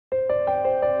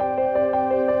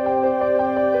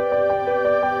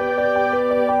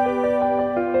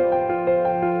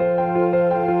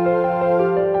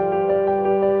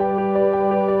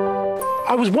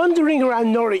was wandering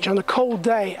around Norwich on a cold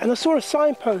day and I saw a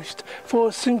signpost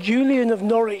for St. Julian of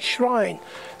Norwich Shrine.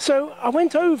 So I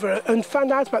went over and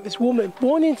found out about this woman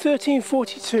born in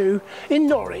 1342 in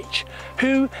Norwich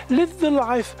who lived the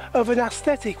life of an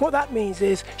ascetic. What that means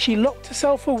is she locked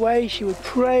herself away, she would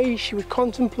pray, she would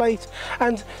contemplate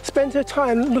and spend her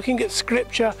time looking at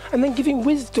scripture and then giving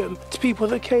wisdom to people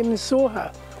that came and saw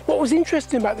her. What was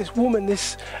interesting about this woman,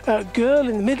 this girl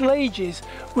in the Middle Ages,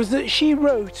 was that she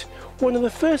wrote one of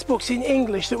the first books in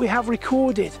English that we have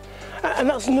recorded. And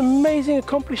that's an amazing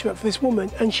accomplishment for this woman.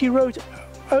 And she wrote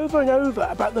over and over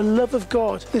about the love of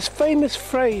God. This famous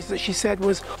phrase that she said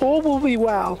was, "All will be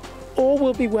well, all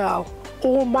will be well,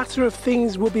 all matter of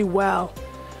things will be well."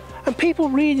 And people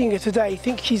reading her today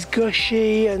think she's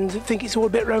gushy and think it's all a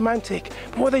bit romantic.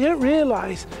 But what they don't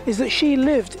realise is that she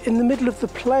lived in the middle of the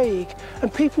plague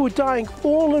and people were dying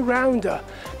all around her.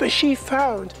 But she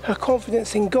found her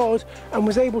confidence in God and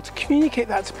was able to communicate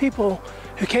that to people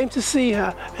who came to see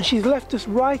her. And she's left us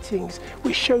writings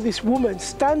which show this woman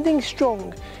standing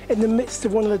strong in the midst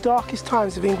of one of the darkest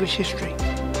times of English history.